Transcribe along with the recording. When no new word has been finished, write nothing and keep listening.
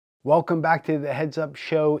Welcome back to the Heads Up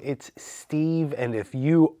Show. It's Steve, and if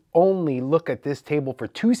you only look at this table for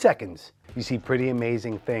 2 seconds, you see pretty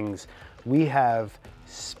amazing things. We have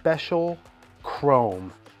special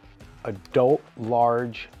chrome adult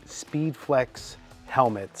large SpeedFlex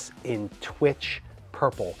helmets in Twitch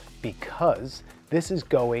purple because this is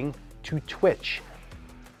going to Twitch.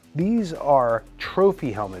 These are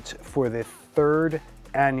trophy helmets for the 3rd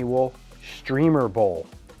annual Streamer Bowl.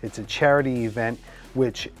 It's a charity event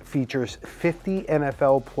which features 50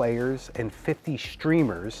 NFL players and 50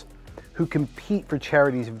 streamers who compete for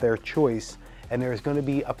charities of their choice, and there's going to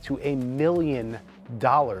be up to $1 million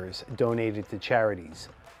donated to charities.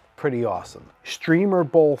 Pretty awesome. Streamer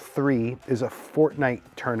Bowl 3 is a Fortnite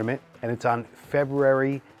tournament, and it's on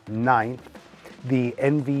February 9th. The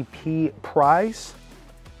MVP prize,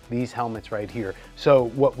 these helmets right here. So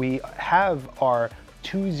what we have are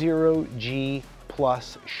 20G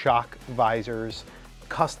plus SHOC visors,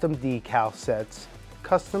 custom decal sets,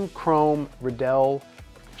 custom chrome Riddell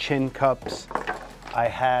chin cups. I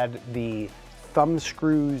had the thumb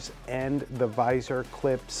screws and the visor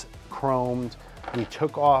clips chromed. We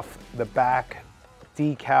took off the back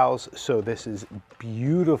decals, so this is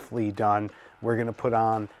beautifully done. We're gonna put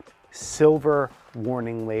on silver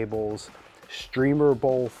warning labels, Streamer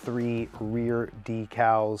Bowl 3 rear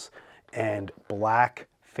decals, and black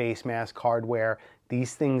face mask hardware.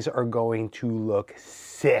 These things are going to look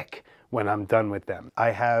sick when I'm done with them.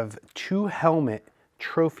 I have 2 helmet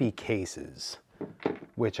trophy cases,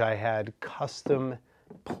 which I had custom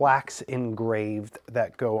plaques engraved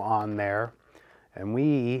that go on there. And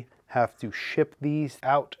we have to ship these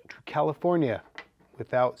out to California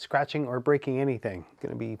without scratching or breaking anything. It's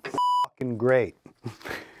gonna be fucking great.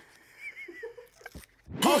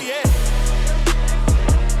 Oh yeah.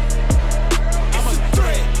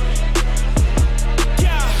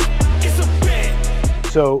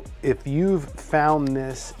 So if you've found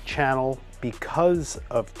this channel because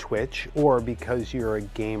of Twitch or because you're a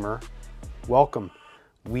gamer, welcome.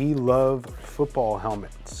 We love football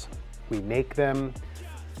helmets. We make them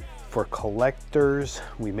for collectors.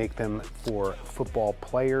 We make them for football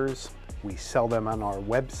players. We sell them on our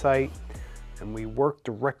website, and we work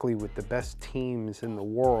directly with the best teams in the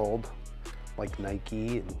world like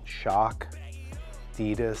Nike and SHOC,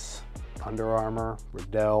 Adidas, Under Armour,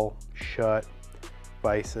 Riddell, Schutt,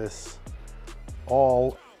 Vicis,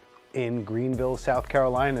 all in Greenville, South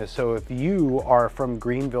Carolina. So if you are from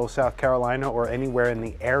Greenville, South Carolina, or anywhere in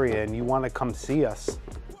the area and you want to come see us,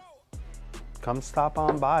 come stop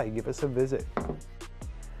on by, give us a visit.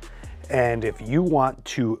 And if you want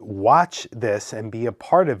to watch this and be a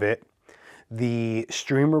part of it, the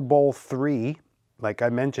Streamer Bowl 3, like I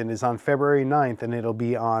mentioned, is on February 9th, and it'll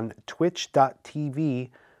be on twitch.tv/Twitch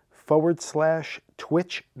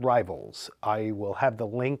Rivals. I will have the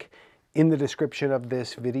link in the description of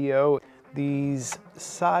this video. These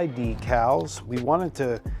side decals, we wanted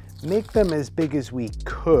to make them as big as we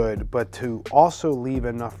could, but to also leave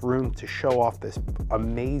enough room to show off this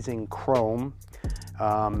amazing chrome.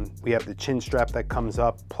 We have the chin strap that comes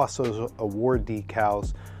up, plus those award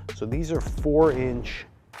decals. So these are 4-inch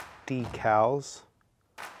decals,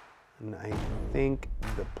 and I think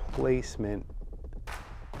the placement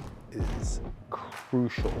is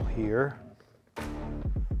crucial here.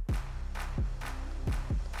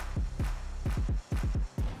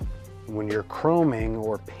 When you're chroming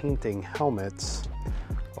or painting helmets,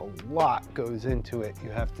 a lot goes into it.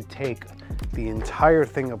 You have to take the entire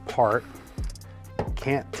thing apart. You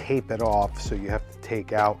can't tape it off, so you have to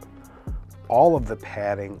take out all of the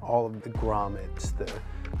padding, all of the grommets, the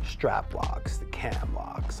strap locks, the cam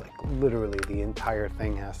locks, like literally the entire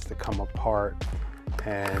thing has to come apart.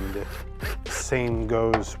 And same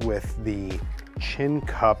goes with the chin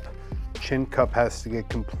cup. Chin cup has to get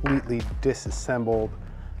completely disassembled.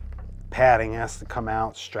 Padding has to come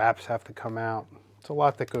out, straps have to come out. It's a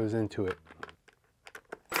lot that goes into it.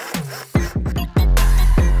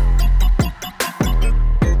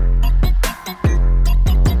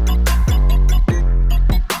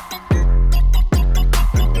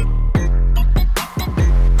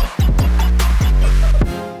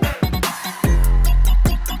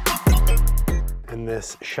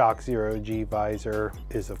 This SHOC 0G visor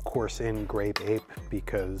is of course in Grape Ape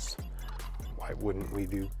because why wouldn't we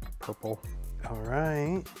do purple? All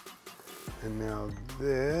right, and now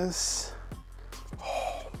this,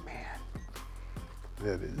 oh man,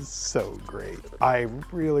 that is so great. I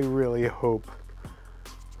really hope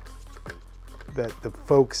that the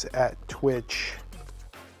folks at Twitch,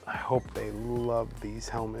 I hope they love these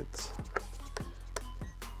helmets.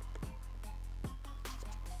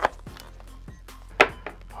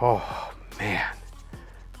 Oh man,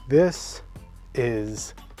 This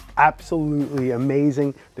is absolutely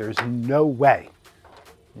amazing. There's no way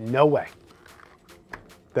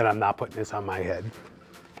that I'm not putting this on my head.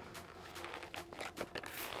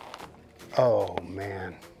 Oh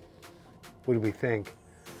man, what do we think?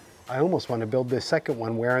 I almost want to build this second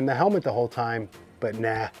one wearing the helmet the whole time, but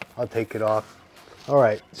nah, I'll take it off. All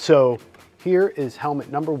right, so here is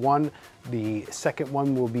helmet number one. The second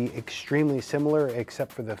one will be extremely similar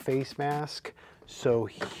except for the face mask. So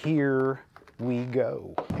here we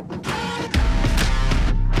go.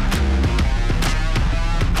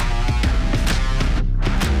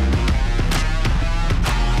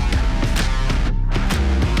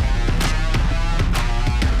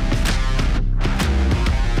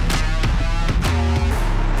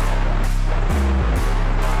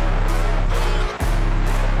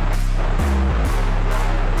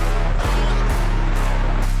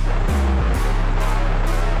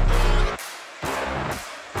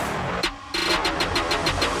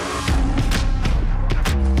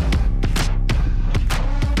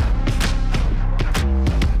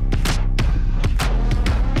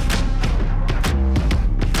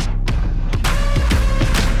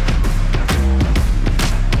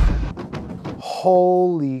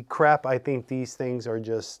 Holy crap, I think these things are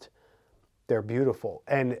just, they're beautiful.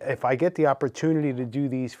 And if I get the opportunity to do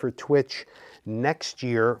these for Twitch next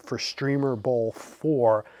year for Streamer Bowl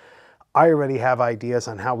 4, I already have ideas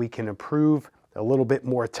on how we can improve. A little bit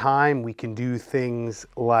more time. We can do things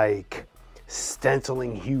like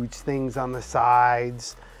stenciling huge things on the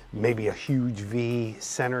sides, maybe a huge V,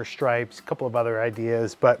 center stripes, a couple of other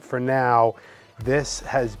ideas. But for now, this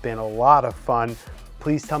has been a lot of fun.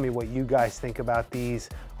 Please tell me what you guys think about these.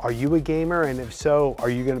 Are you a gamer? And if so, are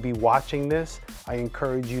you gonna be watching this? I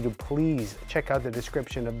encourage you to please check out the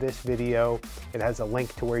description of this video. It has a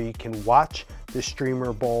link to where you can watch the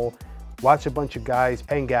Streamer Bowl, watch a bunch of guys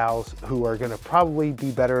and gals who are gonna probably be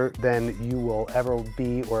better than you will ever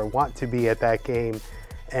be or want to be at that game.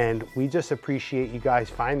 And we just appreciate you guys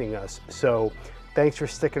finding us. So thanks for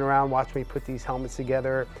sticking around, watch me put these helmets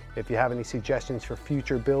together. If you have any suggestions for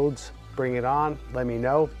future builds, bring it on, let me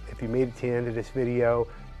know. If you made it to the end of this video,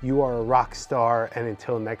 you are a rock star, and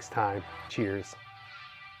until next time, cheers.